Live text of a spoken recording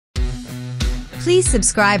Please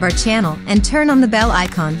subscribe our channel and turn on the bell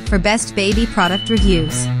icon for best baby product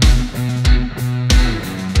reviews.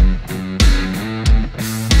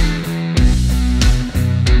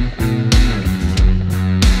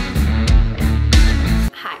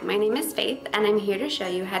 Hi, my name is Faith and I'm here to show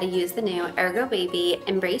you how to use the new Ergobaby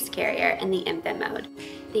Embrace Carrier in the infant mode.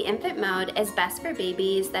 The infant mode is best for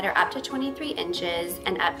babies that are up to 23 inches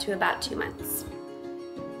and up to about 2 months.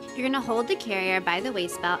 You're going to hold the carrier by the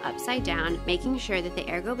waist belt upside down, making sure that the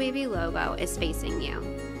Ergobaby logo is facing you.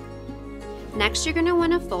 Next, you're going to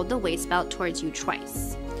want to fold the waist belt towards you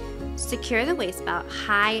twice. Secure the waist belt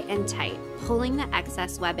high and tight, pulling the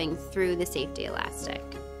excess webbing through the safety elastic.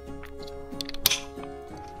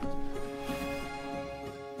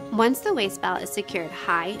 Once the waist belt is secured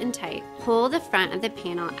high and tight, pull the front of the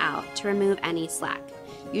panel out to remove any slack.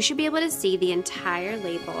 You should be able to see the entire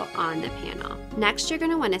label on the panel. Next, you're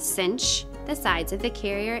going to want to cinch the sides of the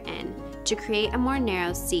carrier in to create a more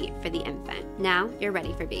narrow seat for the infant. Now you're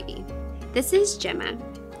ready for baby. This is Gemma.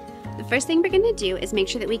 The first thing we're going to do is make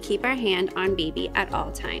sure that we keep our hand on baby at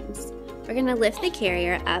all times. We're going to lift the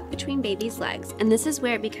carrier up between baby's legs, and this is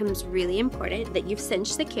where it becomes really important that you've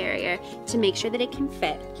cinched the carrier to make sure that it can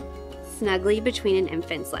fit snugly between an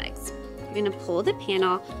infant's legs. You're going to pull the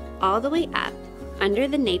panel all the way up under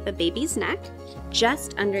the nape of baby's neck,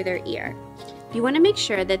 just under their ear. You want to make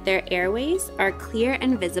sure that their airways are clear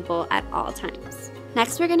and visible at all times.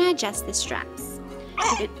 Next, we're going to adjust the straps.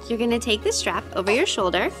 You're going to take the strap over your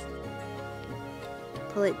shoulder,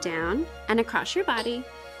 pull it down and across your body,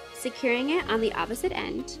 securing it on the opposite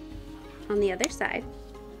end, on the other side,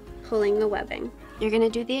 pulling the webbing. You're going to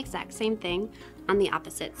do the exact same thing on the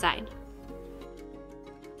opposite side.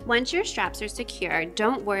 Once your straps are secure,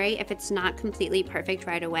 don't worry if it's not completely perfect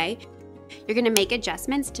right away. You're going to make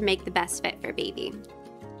adjustments to make the best fit for baby.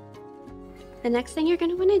 The next thing you're going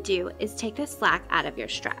to want to do is take the slack out of your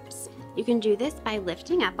straps. You can do this by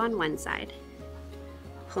lifting up on one side,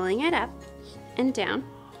 pulling it up and down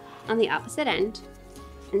on the opposite end,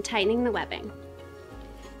 and tightening the webbing.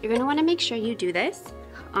 You're going to want to make sure you do this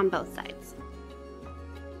on both sides.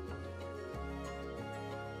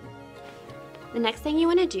 The next thing you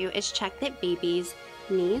want to do is check that baby's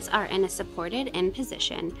knees are in a supported in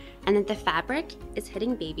position and that the fabric is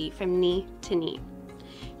hitting baby from knee to knee.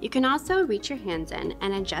 You can also reach your hands in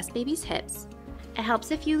and adjust baby's hips. It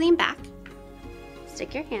helps if you lean back,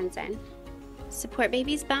 stick your hands in, support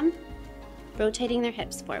baby's bum, rotating their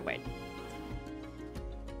hips forward.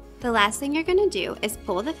 The last thing you're going to do is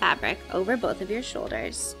pull the fabric over both of your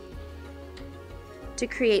shoulders to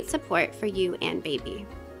create support for you and baby.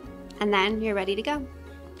 And then you're ready to go.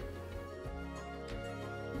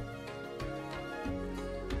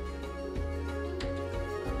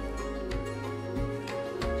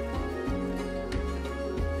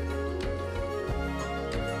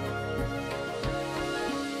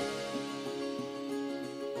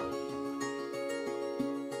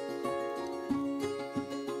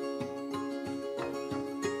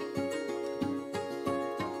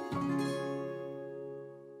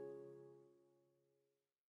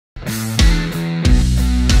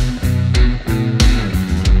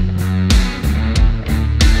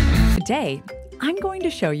 Today, I'm going to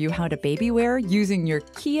show you how to baby wear using your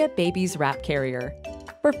KeaBabies wrap carrier.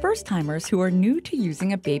 For first-timers who are new to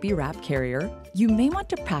using a baby wrap carrier, you may want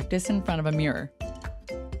to practice in front of a mirror.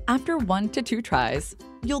 After 1 to 2 tries,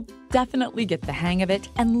 you'll definitely get the hang of it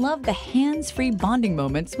and love the hands-free bonding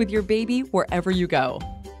moments with your baby wherever you go.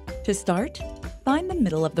 To start, find the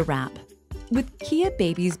middle of the wrap. With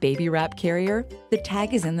KeaBabies baby wrap carrier, the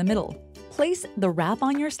tag is in the middle. Place the wrap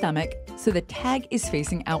on your stomach so the tag is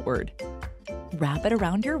facing outward. Wrap it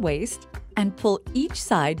around your waist and pull each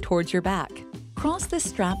side towards your back. Cross the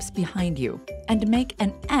straps behind you and make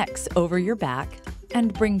an X over your back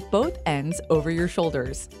and bring both ends over your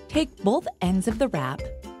shoulders. Take both ends of the wrap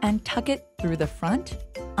and tuck it through the front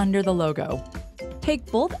under the logo. Take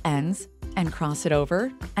both ends and cross it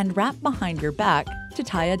over and wrap behind your back to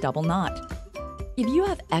tie a double knot. If you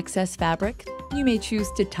have excess fabric, you may choose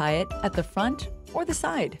to tie it at the front or the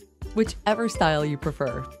side, whichever style you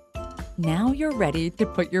prefer. Now you're ready to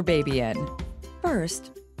put your baby in.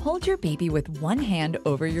 First, hold your baby with one hand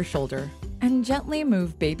over your shoulder and gently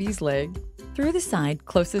move baby's leg through the side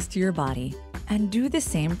closest to your body, and do the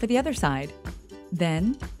same for the other side.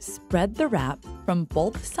 Then, spread the wrap from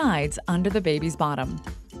both sides under the baby's bottom.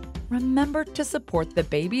 Remember to support the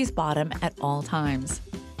baby's bottom at all times.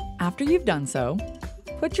 After you've done so,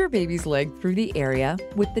 put your baby's leg through the area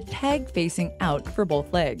with the tag facing out for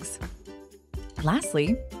both legs.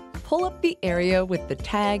 Lastly, pull up the area with the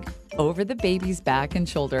tag over the baby's back and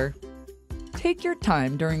shoulder. Take your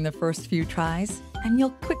time during the first few tries, and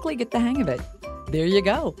you'll quickly get the hang of it. There you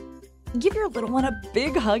go. Give your little one a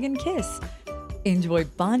big hug and kiss. Enjoy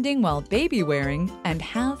bonding while baby wearing and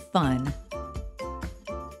have fun.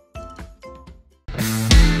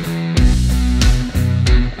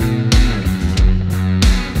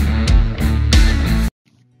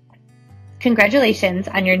 Congratulations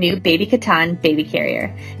on your new Baby Katan baby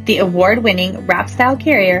carrier, the award-winning wrap-style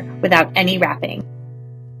carrier without any wrapping.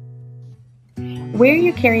 Wear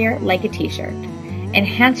your carrier like a t-shirt.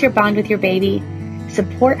 Enhance your bond with your baby,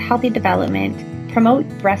 support healthy development, promote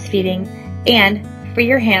breastfeeding, and free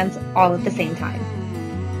your hands all at the same time.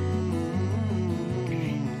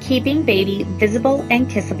 Keeping baby visible and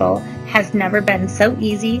kissable has never been so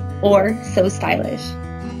easy or so stylish.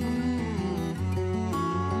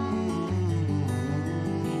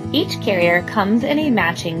 Each carrier comes in a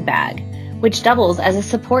matching bag, which doubles as a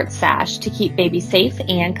support sash to keep baby safe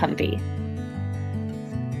and comfy.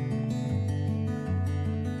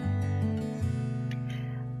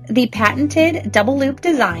 The patented double loop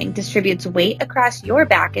design distributes weight across your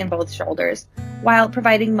back and both shoulders, while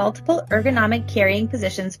providing multiple ergonomic carrying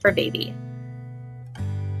positions for baby.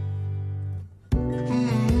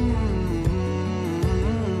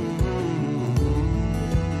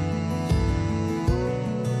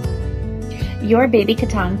 Your Baby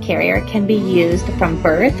Katan carrier can be used from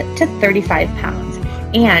birth to 35 pounds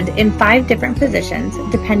and in 5 different positions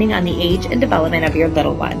depending on the age and development of your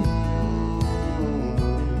little one.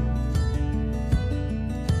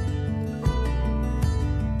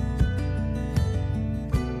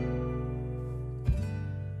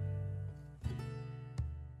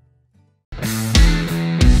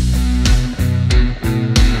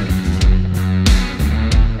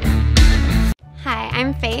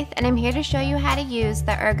 I'm Faith, and I'm here to show you how to use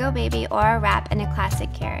the Ergobaby or a wrap in a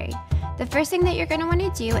classic carry. The first thing that you're going to want to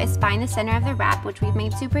do is find the center of the wrap, which we've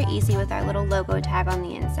made super easy with our little logo tag on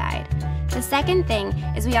the inside. The second thing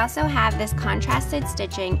is we also have this contrasted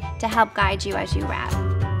stitching to help guide you as you wrap.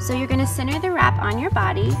 So you're going to center the wrap on your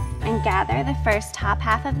body and gather the first top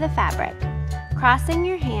half of the fabric, crossing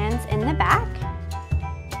your hands in the back,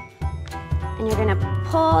 and you're going to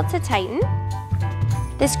pull to tighten.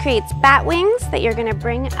 This creates bat wings that you're going to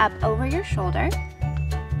bring up over your shoulder,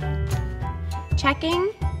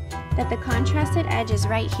 checking that the contrasted edge is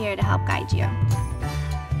right here to help guide you.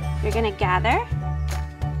 You're going to gather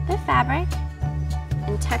the fabric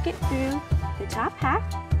and tuck it through the top half,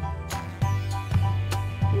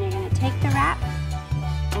 and you're going to take the wrap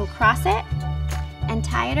and cross it and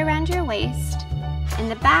tie it around your waist. In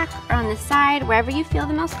the back or on the side, wherever you feel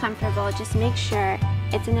the most comfortable, just make sure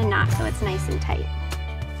it's in a knot so it's nice and tight.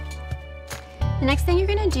 The next thing you're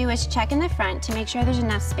going to do is check in the front to make sure there's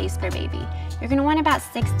enough space for baby. You're going to want about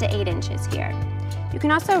 6 to 8 inches here. You can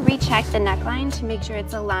also recheck the neckline to make sure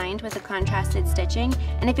it's aligned with the contrasted stitching,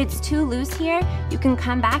 and if it's too loose here, you can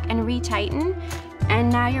come back and retighten, and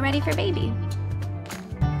now you're ready for baby.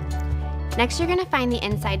 Next, you're going to find the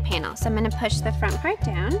inside panel. So I'm going to push the front part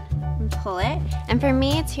down and pull it, and for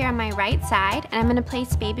me it's here on my right side, and I'm going to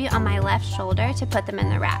place baby on my left shoulder to put them in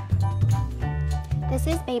the wrap. This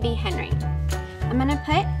is baby Henry. I'm going to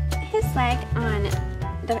put his leg on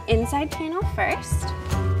the inside panel first,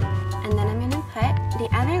 and then I'm going to put the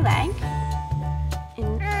other leg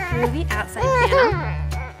in through the outside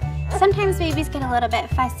panel. Sometimes babies get a little bit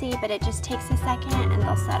fussy, but it just takes a second and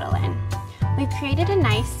they'll settle in. We've created a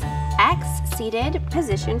nice X-seated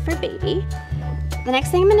position for baby. The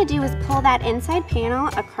next thing I'm going to do is pull that inside panel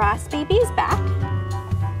across baby's back,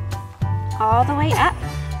 all the way up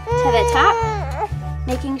to the top,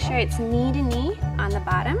 making sure it's knee to knee on the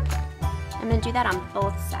bottom. I'm going to do that on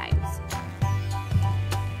both sides.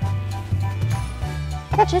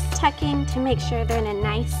 Just tucking to make sure they're in a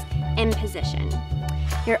nice in position.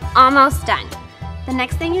 You're almost done. The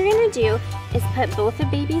next thing you're going to do is put both of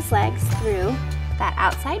baby's legs through that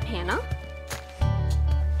outside panel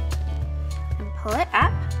and pull it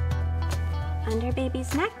up under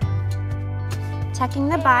baby's neck, tucking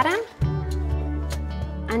the bottom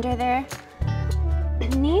under their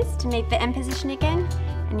knees to make the in position again,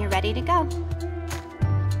 and you're ready to go.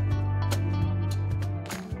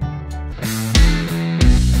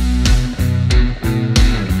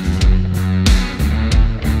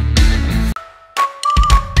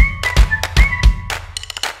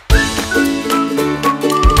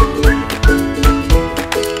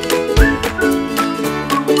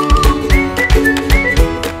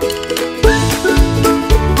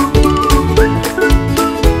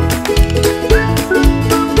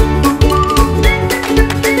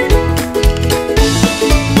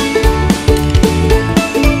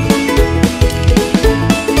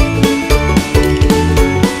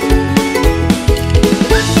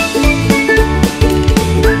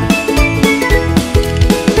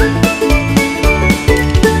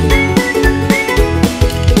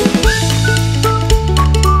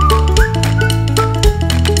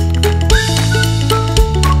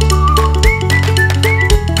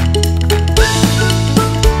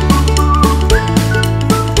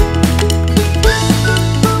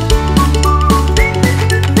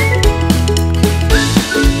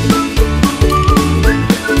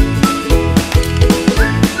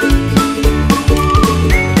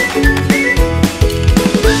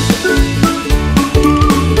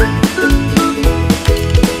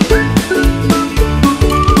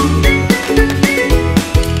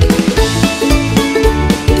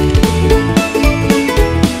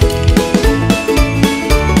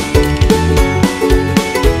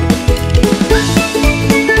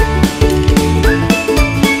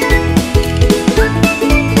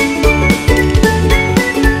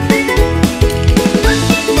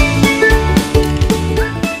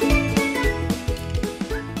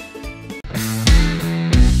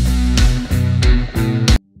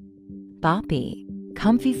 Boppy,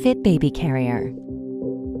 ComfyFit baby carrier.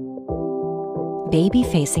 Baby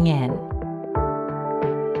facing in.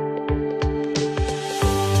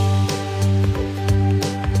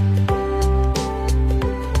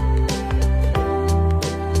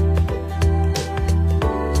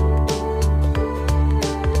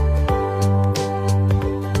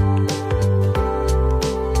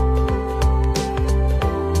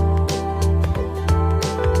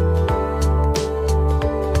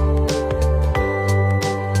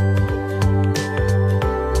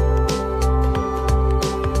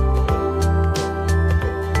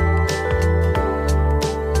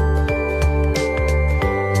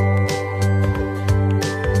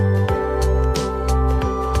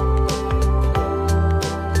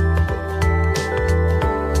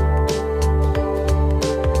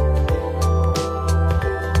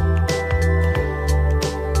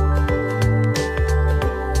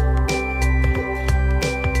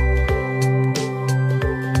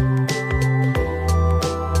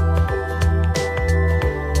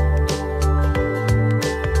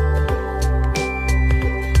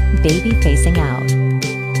 Baby facing out.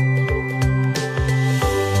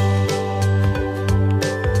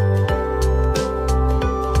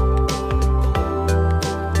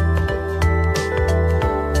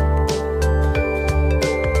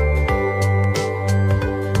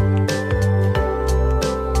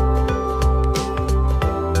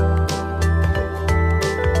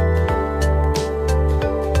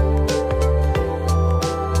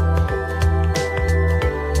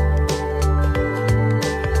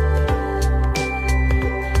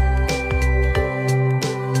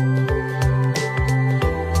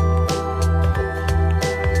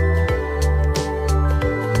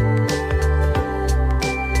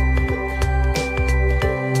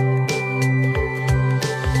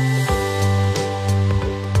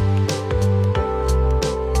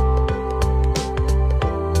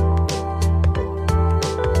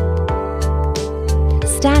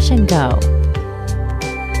 Stash and go.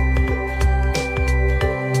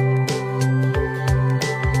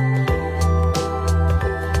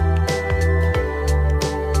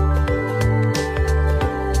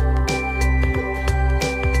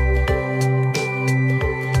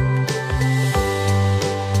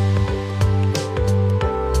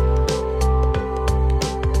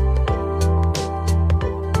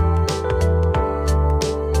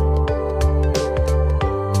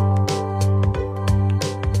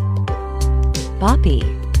 Boppy,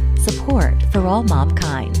 support for all mom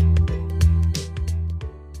kind.